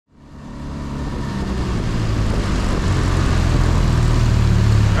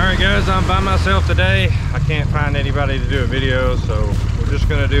guys, I'm by myself today. I can't find anybody to do a video, so we're just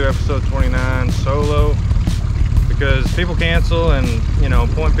gonna do episode 29 solo because people cancel, and you know,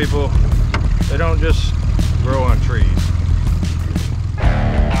 point people, they don't just grow on trees.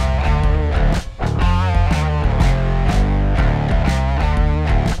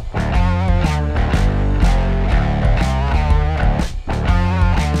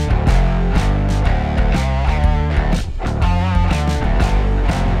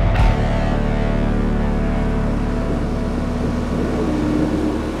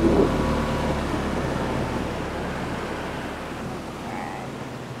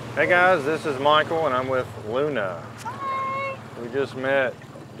 Hey guys, this is Michael and I'm with Luna. Hi. We just met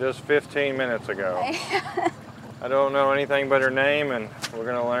just 15 minutes ago. I don't know anything but her name, and we're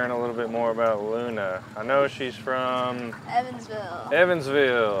going to learn a little bit more about Luna. I know she's from Evansville.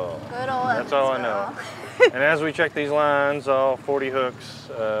 Evansville. Good old That's Evansville. all I know. And as we check these lines, all 40 hooks,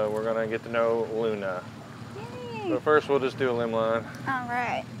 we're going to get to know Luna. Yay. But first we'll just do a limb line. All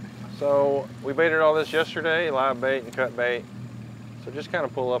right. So we baited all this yesterday, live bait and cut bait. So just kind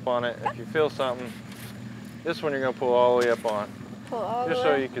of pull up on it. If you feel something, this one you're going to pull all the way up on. Pull all Just the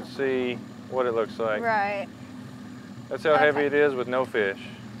way. so you can see what it looks like. Right. That's how heavy it is with no fish,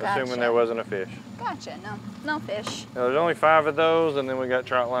 Gotcha. assuming there wasn't a fish. Gotcha. No fish. Now, there's only 5 of those, and then we got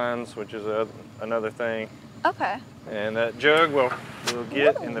Trotlines, which is another thing. Okay. And that jug we'll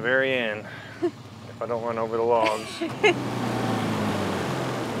get in the very end, if I don't run over the logs.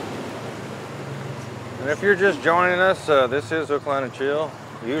 And if you're just joining us, this is Hook, Line, and Chill.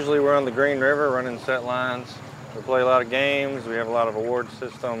 Usually we're on the Green River running set lines. We play a lot of games, we have a lot of award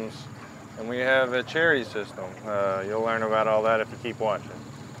systems, and we have a charity system. You'll learn about all that if you keep watching.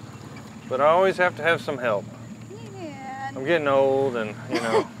 But I always have to have some help. Yeah. I'm getting old, and you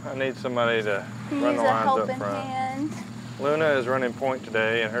know, I need somebody to run the lines up front. Hand. Luna is running point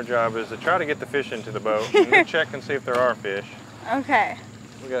today, and her job is to try to get the fish into the boat and then check and see if there are fish. Okay.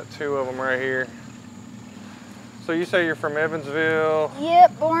 We got 2 of them right here. So you say you're from Evansville?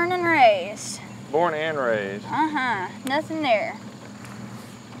 Yep, born and raised. Born and raised. Uh-huh, nothing there.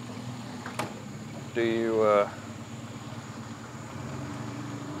 Do you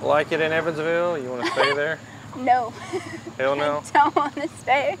like it in Evansville? You want to stay there? No. Hell no? I don't want to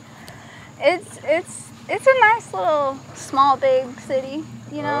stay. It's a nice little small big city,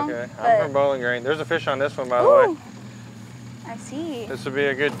 you know. Okay, I'm from Bowling Green. There's a fish on this one, by the way. I see. This would be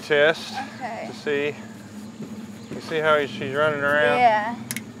a good test to see. You see how she's running around? Yeah.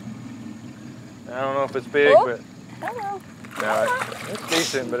 I don't know if it's big, but hello. no, it's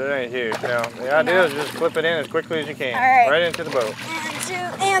decent, but it ain't huge. Now, the idea is just clip it in as quickly as you can. All right. Right into the boat. And 2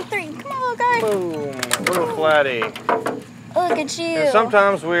 and 3. Come on, little guy. Boom. Little flatty. Look at you. And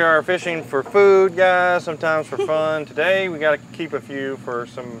sometimes we are fishing for food, guys, sometimes for fun. Today, we got to keep a few for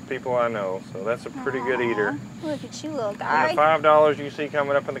some people I know, so that's a pretty good eater. Look at you, little guy. And the $5 you see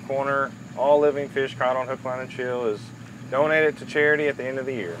coming up in the corner, all living fish caught on Hook, Line, and Chill, is donated to charity at the end of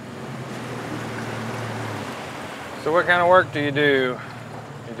the year. So what kind of work do you do?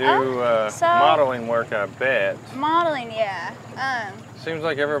 You do modeling work, I bet. Modeling, yeah. Seems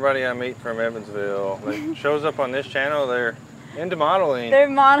like everybody I meet from Evansville that shows up on this channel, they're into modeling. They're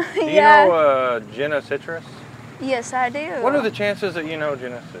modeling, Do you know Jenna Citrus? Yes, I do. What are the chances that you know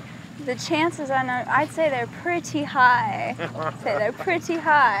Jenna Citrus? The chances I know, I'd say they're pretty high. All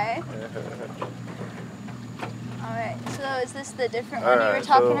right, so is this the different one you were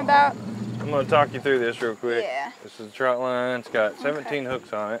talking about? I'm going to talk you through this real quick. Yeah. This is a trot line. It's got 17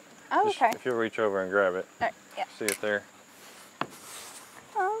 hooks on it. Oh, Just, okay. if you'll reach over and grab it. All right, yeah. See it there?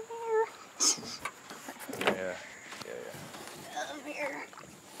 Over here. Yeah. Over here.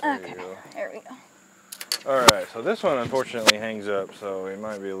 There Okay, you go. there we go. All right, so this one unfortunately hangs up, so it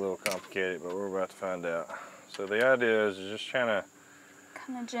might be a little complicated, but we're about to find out. So the idea is just trying to...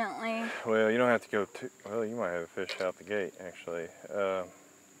 Kind of gently. Well, you don't have to go too... Well, you might have a fish out the gate, actually.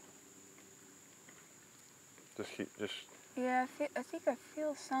 Just... Yeah, I think I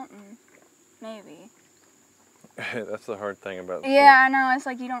feel something. Maybe. That's the hard thing about the Yeah, I know. It's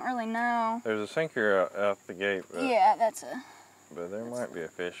like you don't really know. There's a sinker out the gate, but, Yeah, but there might be a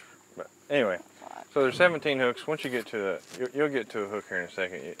fish. But anyway, so there's 17 hooks. Once you get to you'll get to a hook here in a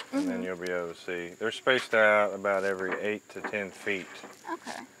second, and then you'll be able to see. They're spaced out about every 8 to 10 feet.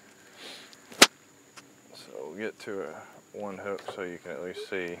 Okay. So we'll get to one hook so you can at least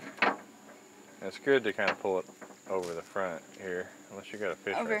see. And it's good to kind of pull it over the front here, unless you got a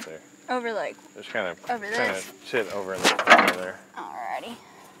fish right there. Over like. Just kind of sit over in the corner there. Alrighty.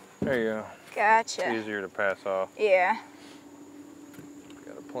 There you go. Gotcha. It's easier to pass off. Yeah.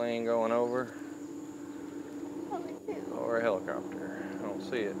 Got a plane going over. Or a helicopter. I don't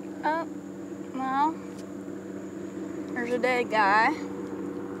don't see it. Oh, well, there's a dead guy.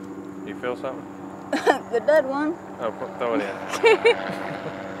 You feel something? The dead one. Oh, throw it in.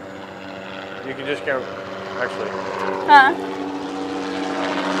 You can just go, actually. Huh?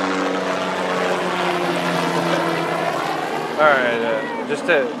 All right, just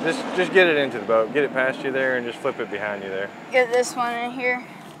get it into the boat. Get it past you there and just flip it behind you there. Get this one in here.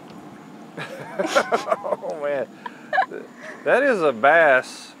 Oh man, that is a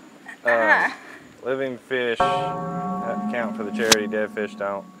bass. Living fish count for the charity. Dead fish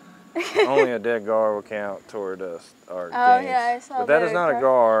don't. Only a dead gar will count toward us our gains. Oh yeah, I saw that. But that is not a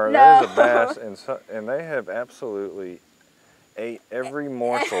gar. No. That is a bass, and they have absolutely ate every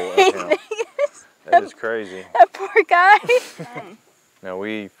morsel of him. That is crazy. That poor guy. Now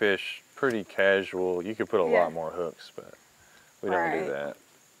we fish pretty casual. You could put a lot more hooks, but we don't do that.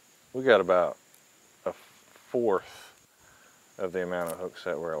 We got about a fourth of the amount of hooks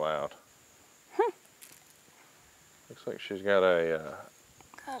that we're allowed. Looks like she's got a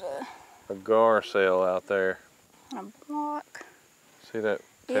gar sail out there. A block. See that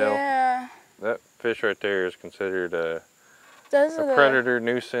tail? Yeah. That fish right there is considered a A predator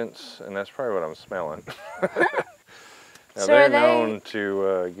nuisance, and that's probably what I'm smelling. Now So they're are they... known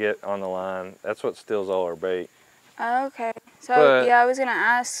to get on the line. That's what steals all our bait. Oh, okay. So But, yeah, I was gonna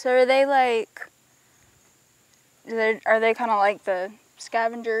ask. So are they like? Are they kind of like the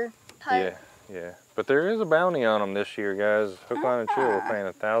scavenger type? Yeah. But there is a bounty on them this year, guys. Hook, line, and chill. We're paying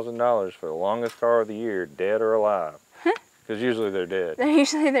 $1,000 for the longest gar of the year, dead or alive. Because usually they're dead.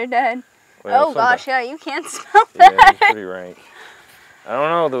 Usually they're dead. Well, oh gosh, yeah, you can't smell that. Yeah, it's pretty rank. I don't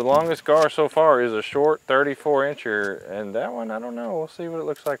know, the longest gar so far is a short 34-incher, and that one, I don't know. We'll see what it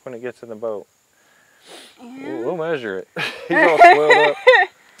looks like when it gets in the boat. Yeah. We'll measure it. He's all swelled up.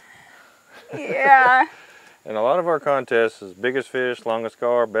 Yeah. And a lot of our contests is biggest fish, longest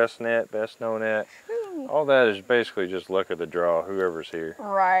gar, best net, best no net. All that is basically just luck of the draw, whoever's here.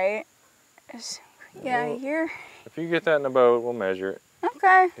 Right. Yeah, Well, here. If you get that in the boat, we'll measure it.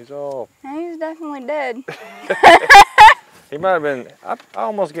 Okay. He's all... He's definitely dead. He might have been, I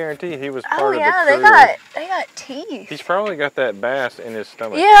almost guarantee he was part of the crew. Oh yeah, they got teeth. He's probably got that bass in his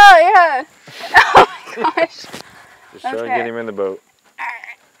stomach. Yeah. Oh my gosh. Just try to get him in the boat.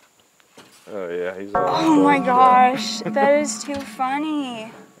 Oh yeah, he's all... Oh my gosh, that is too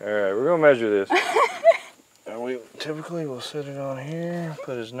funny. All right, we're gonna measure this. And we typically will sit it on here,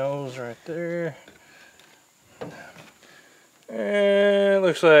 put his nose right there. And it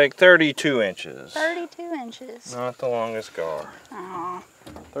looks like 32 inches. 32 inches. Not the longest gar. Oh.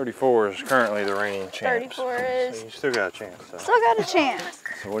 34 is currently the reigning champ. 34 is. So you still got a chance though. Still got a chance.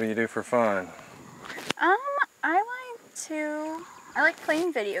 So what do you do for fun? I like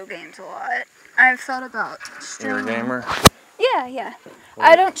playing video games a lot. I've thought about streaming. You're a gamer? Yeah.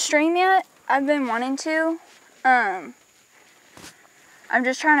 I don't stream yet. I've been wanting to. I'm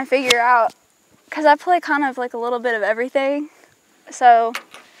just trying to figure out, because I play kind of like a little bit of everything. So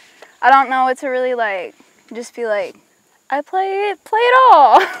I don't know what to really like, just be like, I play it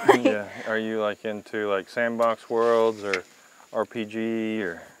all. Yeah. Are you like into like sandbox worlds or RPG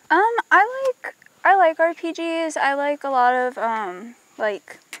or? I like RPGs. I like a lot of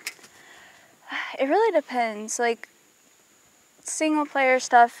like, it really depends. Like single player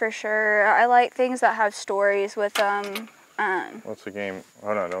stuff for sure. I like things that have stories with them. What's the game?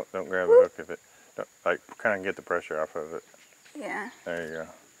 Hold on, don't grab the hook if it. Like kind of get the pressure off of it. Yeah. There you go.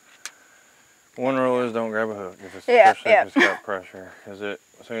 One rule is don't grab a hook if it's, especially if it's got pressure, because as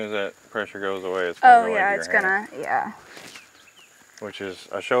soon as that pressure goes away, it's gonna go into your hand. Which is,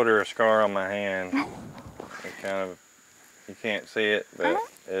 I showed her a scar on my hand. It kind of, you can't see it, but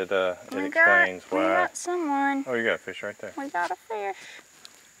it explains why. We got someone. Oh, you got a fish right there. We got a fish.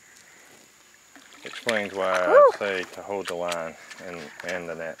 Explains why I say to hold the line and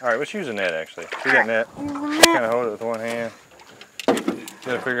the net. All right, let's use a net actually. See that net? Kind of hold it with one hand.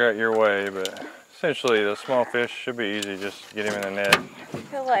 Gotta figure out your way, but essentially the small fish should be easy. Just get him in the net. I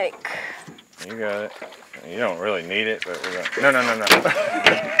feel like. You got it. You don't really need it, but we're gonna. No.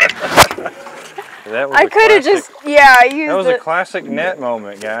 That was I could have just, used that was a classic net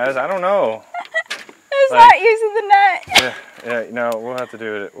moment, guys. I don't know. I was not using the net. Yeah, no, we'll have to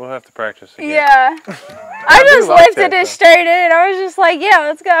do it. We'll have to practice again. Yeah. I just lifted it straight in. I was just like, yeah,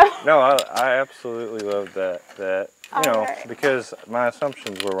 let's go. No, I absolutely loved that. You know, because my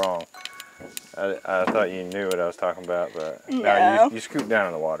assumptions were wrong. I thought you knew what I was talking about, but no, you scoop down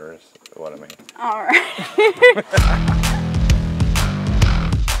in the water is what I mean. All right.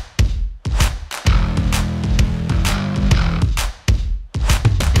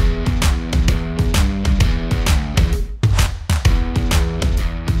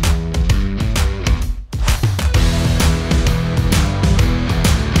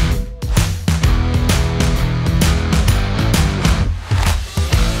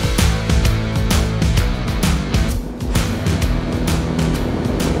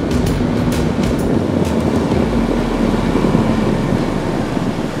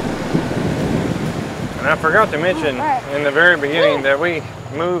 I forgot to mention in the very beginning that we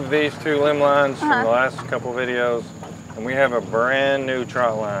moved these 2 limb lines from the last couple videos, and we have a brand new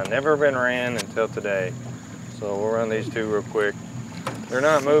trot line, never been ran until today. So we'll run these 2 real quick. They're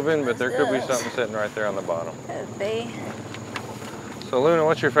not moving, but there could be something sitting right there on the bottom. Could be. So Luna,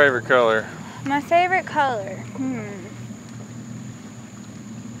 what's your favorite color? My favorite color?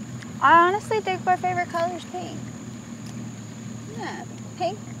 I honestly think my favorite color is pink. Yeah,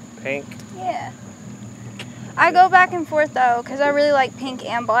 pink. Pink? Yeah. I go back and forth though, because I really like pink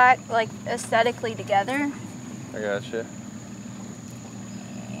and black, like aesthetically together. I gotcha.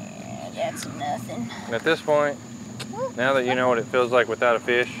 Yeah, that's nothing. And at this point, now that you know what it feels like without a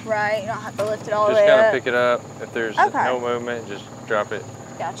fish, right, you don't have to lift it all the just way kind up. of pick it up. If there's no movement, just drop it.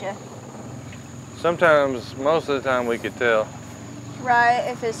 Gotcha. Sometimes, most of the time, we could tell. Right,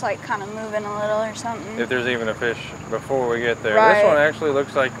 if it's like kind of moving a little or something. If there's even a fish before we get there. Right. This one actually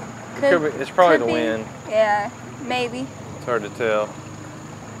looks like it's probably the wind. Yeah, maybe. It's hard to tell.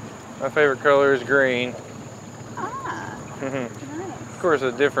 My favorite color is green. Ah, Of nice. course,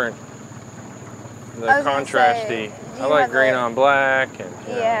 a different, the contrasty. I like green on black. And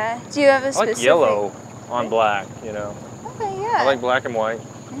yeah. Do you have a specific? I like yellow on black, you know. Okay, yeah. I like black and white,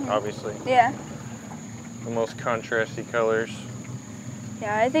 obviously. Yeah. The most contrasty colors.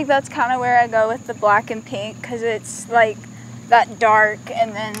 Yeah, I think that's kind of where I go with the black and pink, because it's like that dark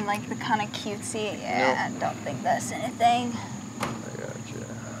and then like the kind of cutesy. Yeah, I don't think that's anything. I gotcha.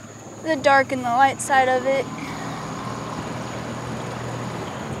 The dark and the light side of it.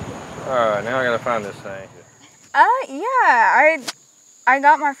 Alright, now I gotta find this thing. Yeah, I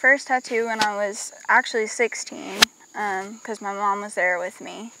got my first tattoo when I was actually 16, because my mom was there with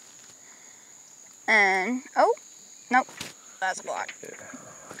me. And, oh, nope, that's a block.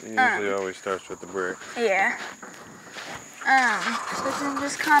 Yeah, it usually always starts with the brick. Yeah. So then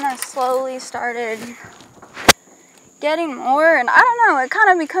just kind of slowly started getting more, and I don't know, it kind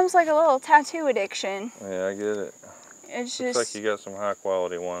of becomes like a little tattoo addiction. Yeah, I get it. It's Looks like you got some high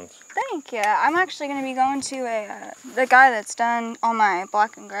quality ones. Thank you. I'm actually going to be going to the guy that's done all my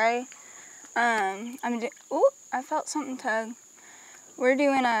black and gray. Ooh, I felt something tug. We're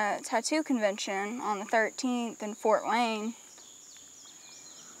doing a tattoo convention on the 13th in Fort Wayne.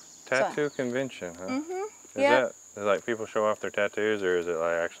 Tattoo convention, huh? Mm-hmm. Is that like people show off their tattoos, or is it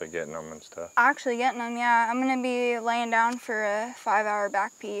like actually getting them and stuff? Actually getting them, yeah. I'm going to be laying down for a 5-hour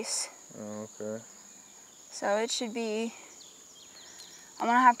back piece. Oh, okay. So it should be, I'm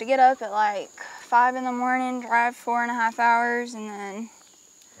going to have to get up at like 5 in the morning, drive 4.5 hours, and then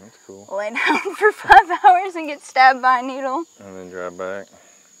that's cool. Lay down for 5 hours and get stabbed by a needle. And then drive back?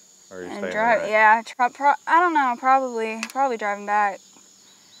 Or are you staying drive, back? yeah, I don't know, probably driving back.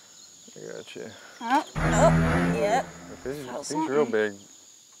 I got you. Oh, yep. These real big.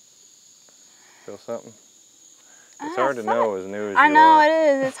 Feel something? It's hard to know as new as you are. I know it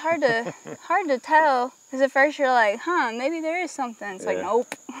is. It's hard to tell. Because at first you're like, maybe there is something. It's like,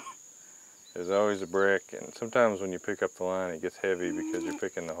 nope. There's always a brick, and sometimes when you pick up the line, it gets heavy because you're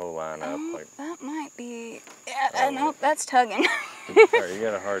picking the whole line up. Like that might be. Yeah, nope, that's tugging. Alright, you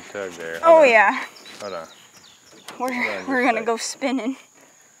got a hard tug there. Hold on. Yeah. Hold on. We're gonna go spinning.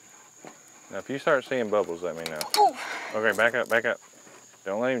 Now, if you start seeing bubbles, let me know. Ooh. Okay, back up, back up.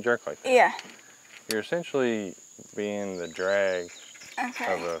 Don't let him jerk like that. Yeah. You're essentially being the drag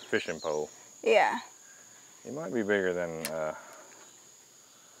of a fishing pole. Yeah. It might be bigger than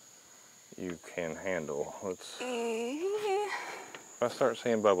you can handle. Let's. If I start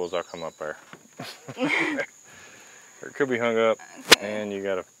seeing bubbles, I'll come up there. Or it could be hung up, and you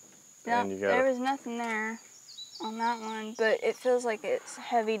gotta. No, there was nothing there on that one, but it feels like it's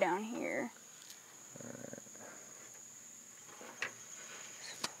heavy down here.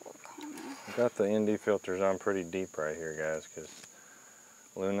 I've got the ND filters on pretty deep right here, guys, because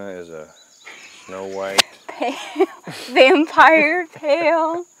Luna is a Snow White. Pale. Vampire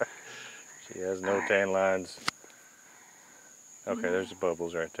pale. She has no tan lines. Okay, there's the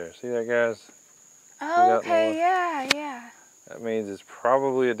bubbles right there. See that, guys? Oh, okay, yeah. That means it's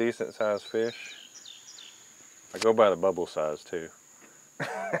probably a decent sized fish. I go by the bubble size too.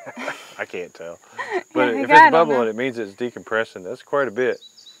 I can't tell. But if it's bubbling, it means it's decompressing. That's quite a bit.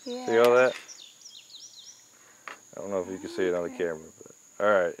 Yeah. See all that? I don't know if you can see it on the camera, but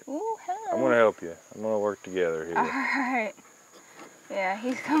all right. Ooh, hello. I'm gonna help you. I'm gonna work together here. All right. Yeah,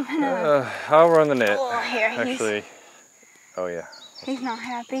 he's coming up. I'll run the net. Oh, here, actually. Oh yeah. He's not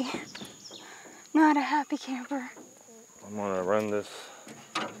happy. Not a happy camper. I'm gonna run this.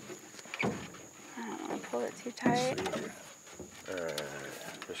 I don't want to pull it too tight. Alright,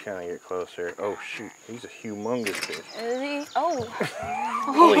 just kind of get closer. Oh shoot, he's a humongous fish. Is he? Oh.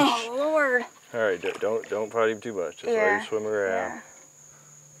 Oh Lord. All right, don't fight him too much. Just let him swim around.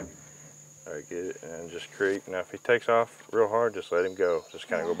 Yeah. All right, get it, and just creep. Now, if he takes off real hard, just let him go. Just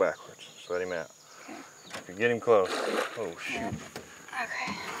kind of go backwards. Just let him out. Okay. If you get him close. Oh, shoot. Yep.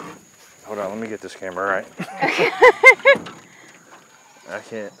 Okay. Hold on, let me get this camera right. I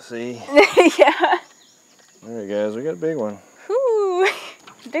can't see. Yeah. All right, guys, we got a big one. Whoo,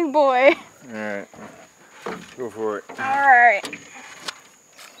 big boy. All right, go for it. All right.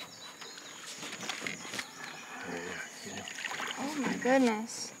 Oh my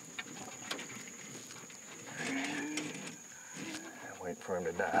goodness. Wait for him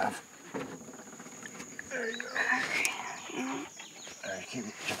to dive. There you go. Okay. All right, keep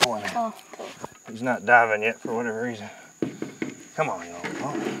pulling it. Oh, cool. He's not diving yet for whatever reason. Come on, you little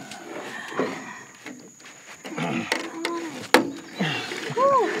punk.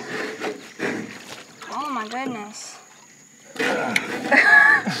 Oh my goodness.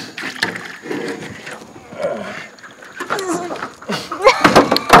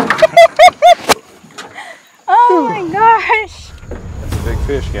 Oh my gosh. That's a big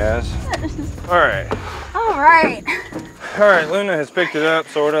fish, guys. All right. All right. All right, Luna has picked it up,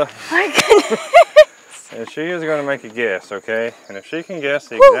 sorta. My goodness. And she is gonna make a guess, okay? And if she can guess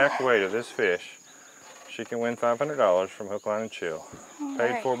the exact weight of this fish, she can win $500 from Hook, Line, and Chill.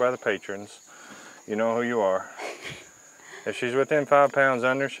 Paid for by the patrons. You know who you are. If she's within 5 pounds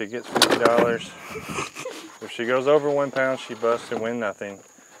under, she gets $50. If she goes over 1 pound, she busts and wins nothing.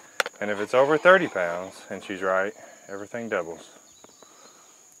 And if it's over 30 pounds and she's right, everything doubles.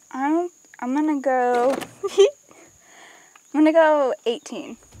 I'm gonna go. I'm gonna go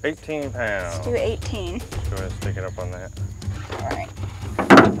 18. 18 pounds. Let's do 18. Go ahead and stick it up on that. All right.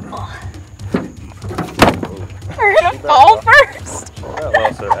 We're gonna fall first. That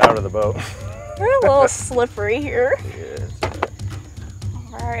lost it out of the boat. We're a little slippery here. Yes.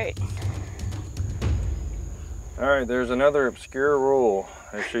 All right. All right, there's another obscure rule.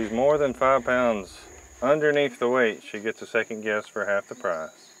 If she's more than 5 pounds underneath the weight, she gets a second guess for half the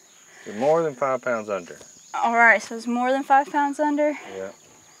price. You're more than 5 pounds under. All right, so it's more than 5 pounds under? Yeah.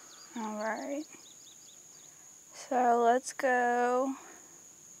 All right. So let's go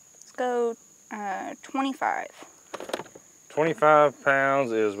 25. 25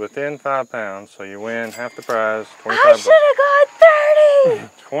 pounds is within 5 pounds, so you win half the prize, 25 I should have got 30!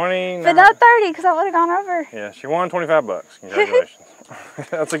 29. But not 30, because I would have gone over. Yeah, she won 25 bucks. Congratulations.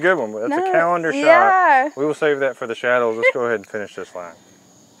 That's a good one, but that's a calendar yeah. shot. We will save that for the shadows. Let's go ahead and finish this line.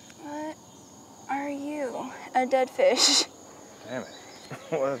 What are you? A dead fish. Damn it.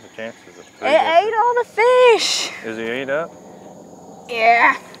 What are the chances of It ate all the fish. Is he ate up?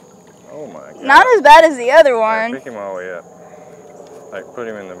 Yeah. Oh my god. Not as bad as the other one. Pick him all the way up. Like, put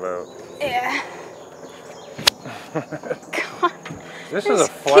him in the boat. Yeah. God. This is a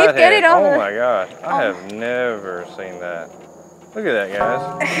flathead. Oh my god. I have never seen that. Look at that, guys.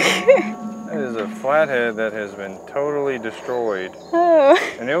 That is a flathead that has been totally destroyed. Oh.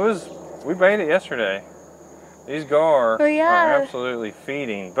 And we bait it yesterday. These gar are absolutely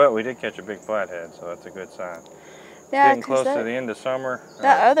feeding, but we did catch a big flathead, so that's a good sign. Yeah, getting close to the end of summer.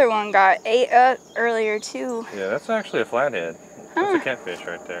 That other one got ate up earlier too. Yeah, that's actually a flathead. That's a catfish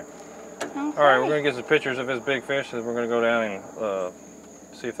right there. Okay. All right, we're gonna get some pictures of his big fish, and we're gonna go down and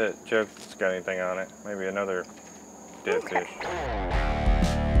see if that jug's got anything on it. Maybe another dead fish.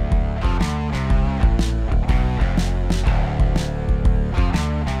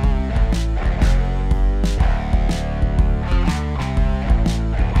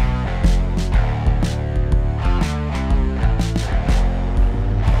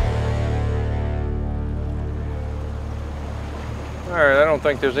 Alright, I don't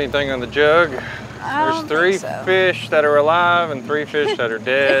think there's anything on the jug. There's 3 fish that are alive and 3 fish that are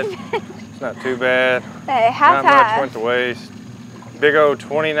dead. It's not too bad. Hey, not much went to waste. Big old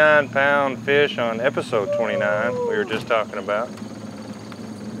 29-pound fish on episode 29 we were just talking about.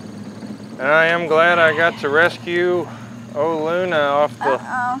 And I am glad I got to rescue old Luna off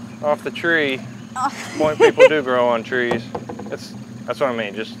the tree. Point people do grow on trees. That's what I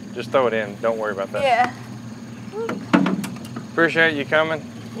mean. Just throw it in. Don't worry about that. Yeah. Appreciate you coming.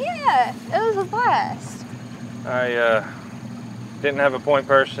 Yeah, it was a blast. I didn't have a point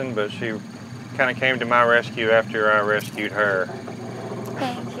person, but she kind of came to my rescue after I rescued her.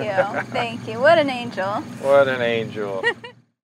 Thank you. Thank you. What an angel. What an angel.